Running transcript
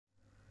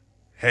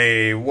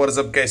Hey, what is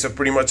up guys? So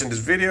pretty much in this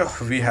video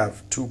we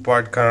have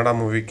two-part Kannada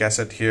movie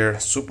cassette here.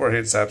 Super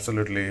hits,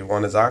 absolutely.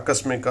 One is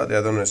Akasmika, the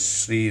other one is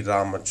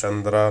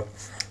Sriramachandra.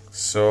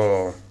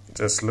 So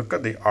just look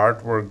at the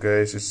artwork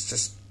guys, it's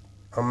just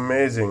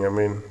amazing. I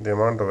mean, the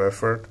amount of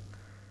effort,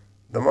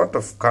 the amount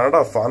of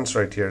Kannada fonts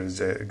right here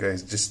is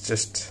guys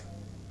just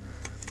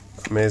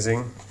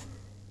amazing.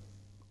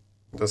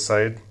 The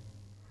side,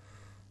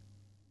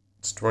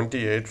 it's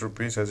 28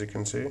 rupees as you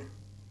can see.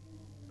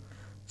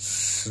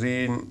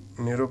 Sri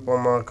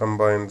Nirupama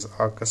combines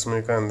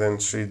Akasmika and then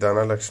Sri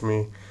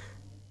Dhanalakshmi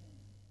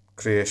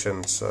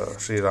creations,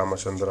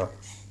 Sriramachandra.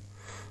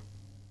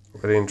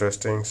 Very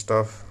interesting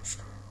stuff.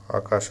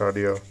 Akash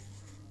audio.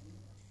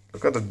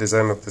 Look at the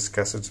design of this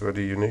cassette, it's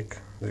very unique.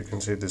 You can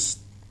see this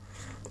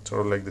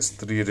sort of like this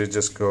 3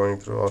 ridges going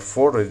through, or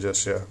 4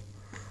 ridges, yeah.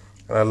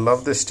 And I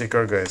love this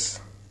sticker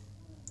guys.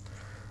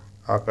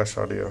 Akash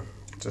audio,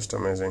 just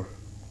amazing.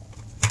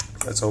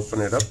 Let's open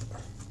it up.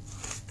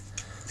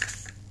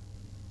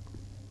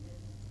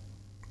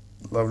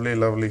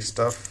 Lovely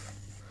stuff.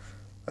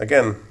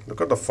 Again, look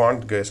at the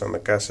font guys on the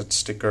cassette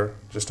sticker,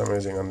 just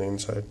amazing on the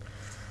inside,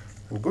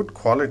 and good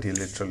quality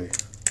literally.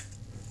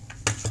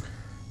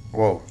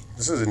 Whoa,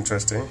 this is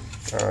interesting.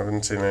 I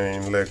haven't seen any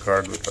inlay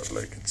card with that,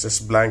 like it's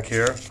just blank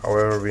here.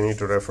 However, we need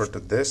to refer to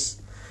this.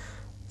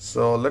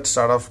 So let's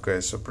start off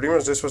guys. So pretty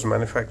much this was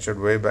manufactured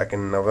way back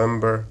in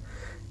November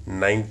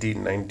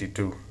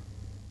 1992.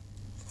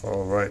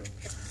 Alright,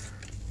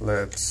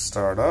 let's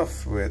start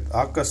off with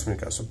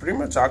Akasmika. So pretty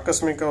much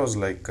Akasmika was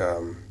like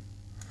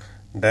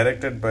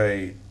directed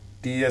by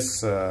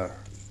T.S.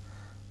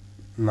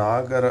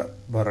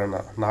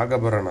 Nagabarana,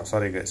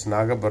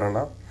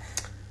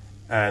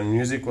 and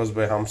music was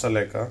by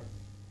Hamsalekha.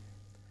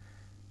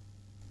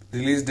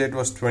 Release date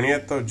was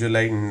 20th of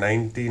July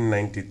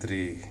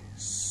 1993.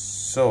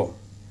 So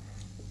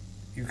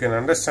you can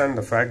understand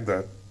the fact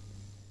that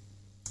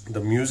the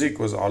music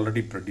was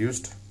already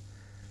produced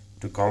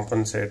to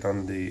compensate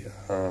on the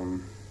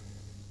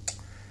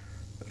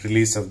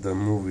release of the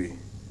movie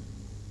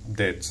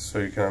dates. So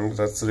you can,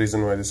 that's the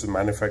reason why this is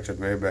manufactured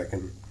way back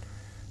in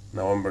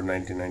November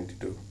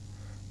 1992.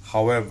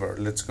 However,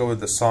 let's go with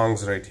the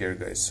songs right here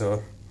guys.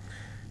 So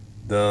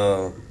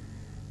the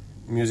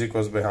music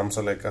was by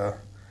Hamsalekha,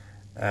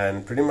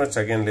 and pretty much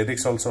again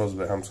lyrics also was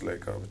by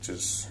Hamsalekha, which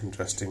is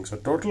interesting. So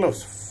total of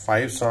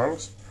 5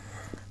 songs.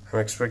 I'm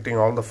expecting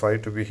all the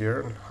 5 to be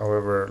here.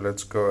 However,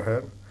 let's go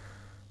ahead.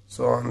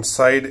 So on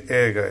side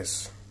A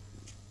guys,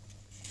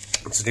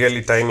 it's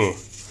really tiny.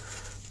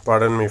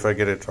 Pardon me if I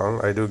get it wrong.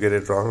 I do get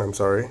it wrong, I'm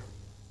sorry.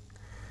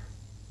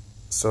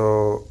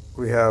 So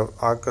we have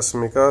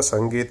Akasmika,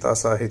 Sangeeta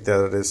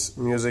Sahitya, that is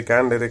music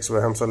and lyrics by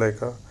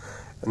Hamsalekha,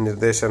 and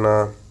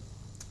Nirdeshana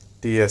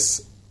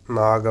T.S.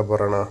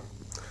 Nagabarana,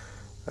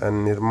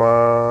 and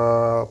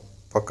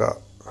Nirmapaka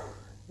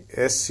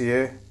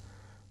S.A.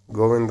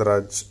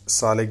 Govindraj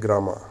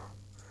Saligrama.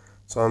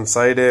 So on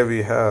side A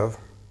we have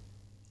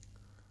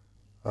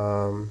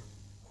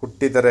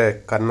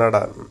Huttidare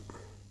Kannada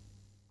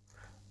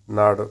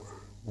Nadu.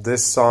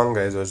 This song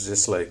guys was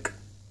just like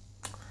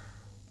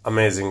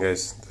amazing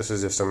guys. This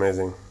is just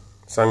amazing.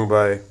 Sung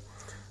by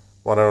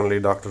one and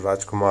only Dr.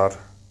 Rajkumar.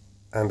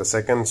 And the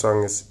second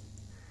song is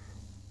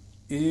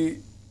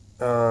Kannigu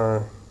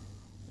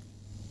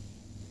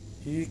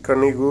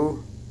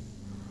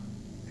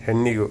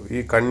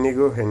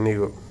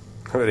Hennigu.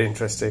 Very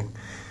interesting.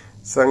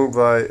 Sung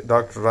by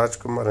Dr.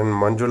 Rajkumar and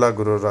Manjula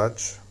Guru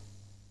Raj.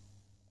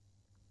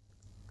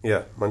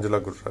 Yeah,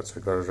 Manjula Guru Raj, I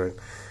got it right.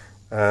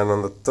 And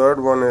on the third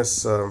one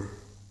is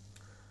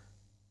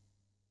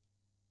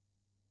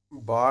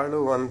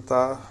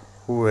Baluvanta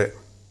Huve,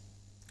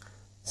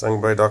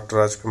 sung by Dr.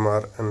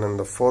 Rajkumar. And then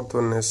the fourth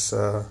one is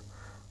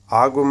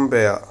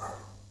Agumbeya.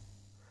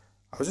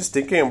 I was just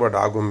thinking about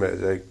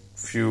Agumbe like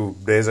few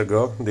days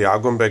ago. The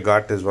Agumbe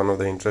Ghat is one of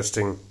the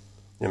interesting,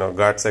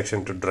 Ghat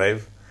section to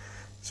drive.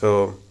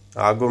 So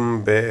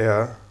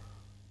Agumbeya,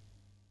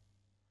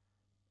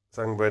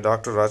 sung by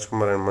Dr.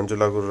 Rajkumar and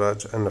Manjula Guru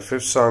Raj. And the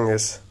fifth song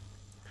is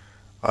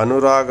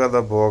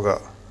Anuragada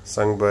Bhoga,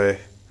 sung by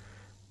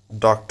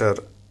Dr.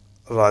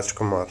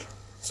 Rajkumar.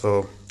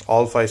 So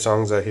all 5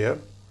 songs are here.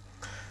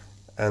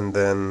 And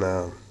then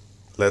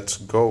let's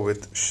go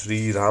with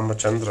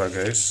Sriramachandra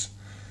guys.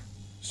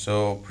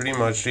 So pretty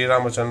much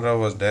Sriramachandra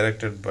was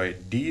directed by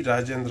D.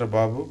 Rajendra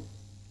Babu.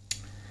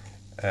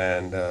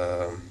 And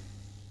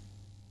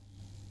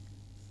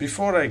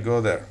before I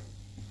go there,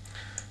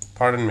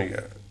 pardon me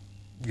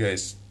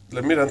guys,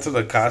 let me run through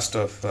the cast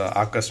of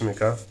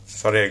Akasmika.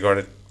 Sorry,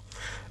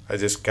 I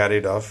just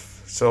carried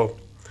off. So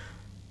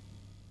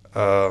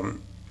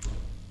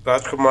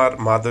Rajkumar,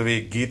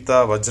 Madhavi,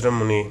 Geeta,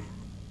 Vajramuni,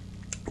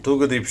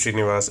 Tugadeep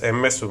Srinivas,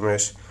 M.S.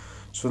 Umesh,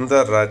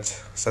 Sundar Raj,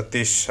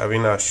 Satish,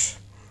 Avinash,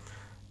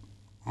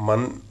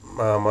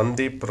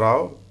 Mandeep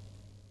Rao,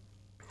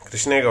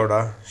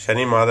 Krishnegowda,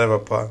 Shani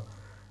Madhavappa,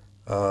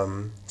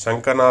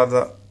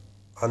 Shankanada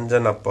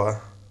Anjanappa,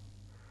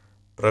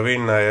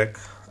 Praveen Nayak,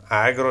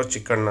 Agro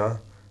Chikkanna,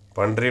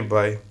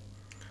 Pandribai,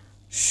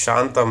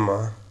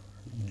 Shantamma,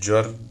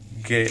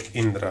 Jorge G.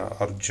 Indra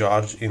or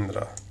George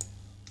Indra.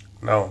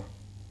 Now,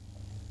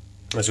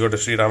 let's go to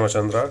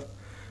Sriramachandra.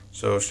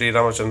 So,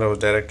 Sriramachandra was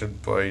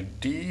directed by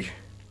D.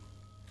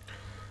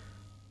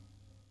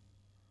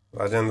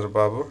 Rajendra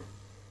Babu.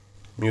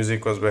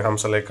 Music was by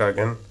Hamsalekha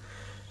again.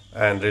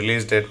 And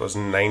release date was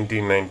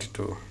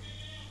 1992.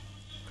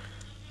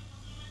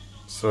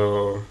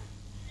 So,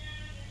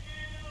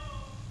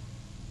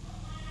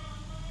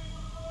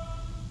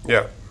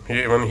 yeah,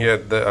 even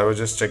here, I was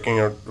just checking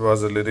out,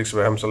 was the lyrics by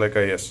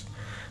Hamsalekha? Yes,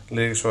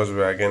 lyrics was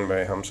again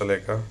by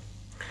Hamsalekha.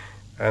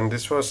 And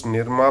this was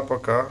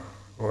Nirmapaka,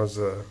 was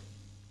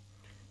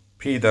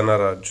P.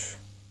 Dhanaraj.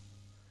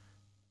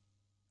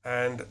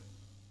 And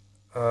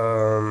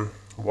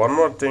one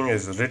more thing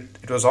is,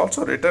 it was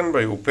also written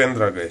by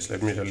Upendra, guys,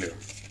 let me tell you.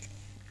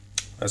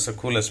 That's the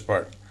coolest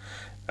part.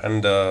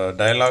 And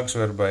dialogues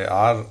were by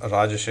R.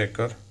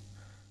 Rajashekar.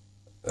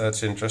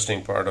 That's the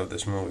interesting part of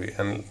this movie.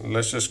 And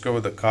let's just go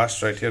with the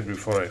cast right here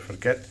before I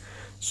forget.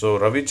 So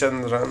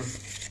Ravichandran,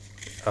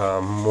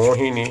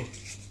 Mohini,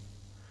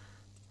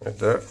 right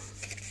there,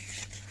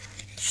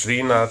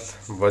 Srinath,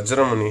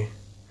 Vajramani,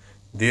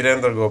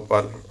 Dhirendra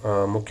Gopal,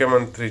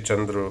 Mukhyamantri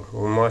Chandru,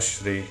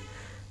 Umashri,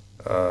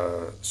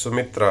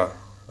 Sumitra,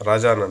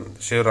 Rajanand,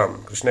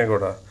 Shivram,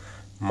 Krishnagoda,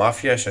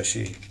 Mafia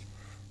Shashi,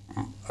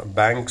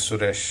 Bank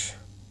Suresh,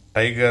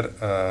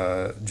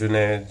 Tiger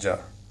Juneja,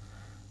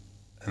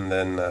 and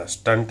then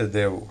Stunt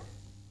Devu.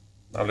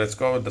 Now let's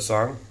go with the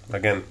song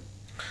again.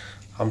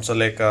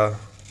 Hamsalekha,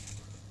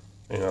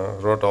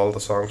 wrote all the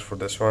songs for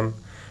this one,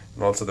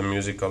 and also the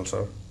music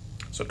also.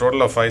 So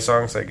total of 5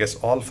 songs. I guess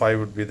all 5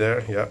 would be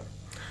there. Yeah,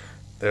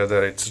 they're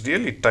there. It's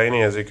really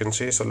tiny, as you can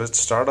see. So let's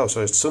start off.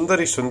 So it's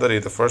Sundari Sundari,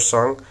 the first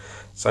song,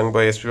 sung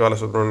by S.P.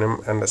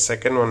 Balasubramaniam, and the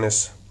second one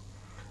is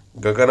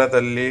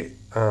Gaganadalli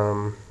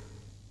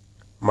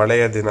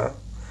Maleya Dina,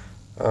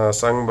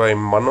 sung by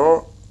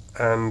Mano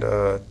and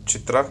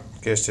Chitra,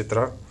 K.S.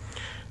 Chitra.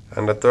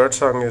 And the third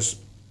song is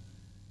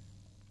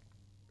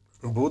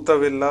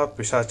Bhutavilla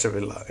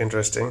Pishachavilla,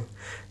 interesting,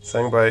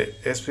 sung by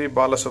S.P.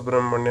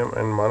 Balasubramaniam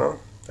and Mano.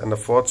 And the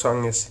fourth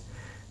song is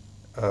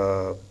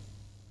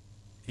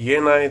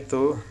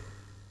Yenaitu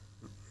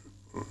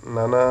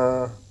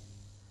Nana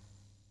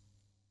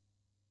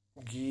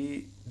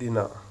Gi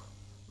Dina.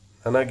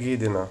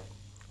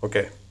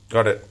 Okay,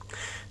 got it.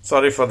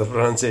 Sorry for the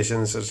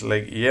pronunciations. It's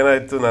like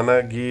Yenaitu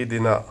Nana Gi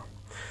Dina,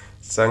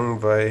 sung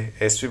by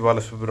S.P.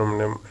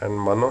 Balasubramaniam and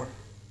Mano.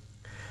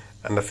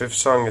 And the fifth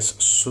song is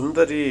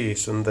Sundari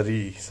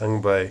Sundari,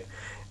 sung by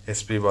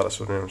S.P.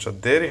 Balasubramaniam. So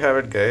there you have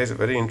it, guys. A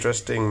very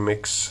interesting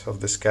mix of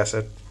this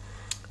cassette.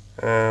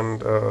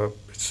 And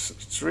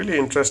it's really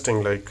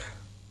interesting, like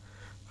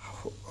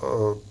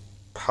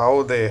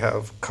how they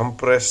have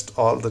compressed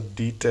all the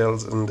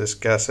details in this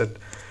cassette.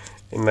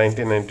 In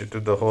 1992,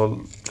 the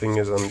whole thing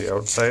is on the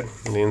outside,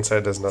 and the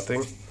inside is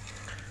nothing.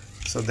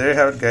 So there you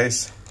have it,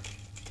 guys.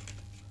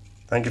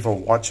 Thank you for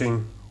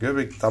watching. Give a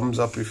big thumbs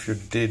up if you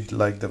did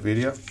like the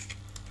video,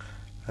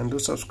 and do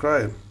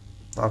subscribe.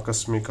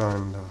 Akasmika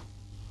and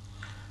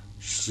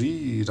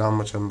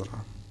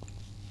Sriramachandra.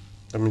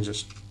 Let me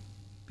just,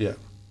 yeah,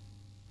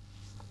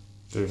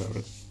 there you have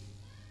it.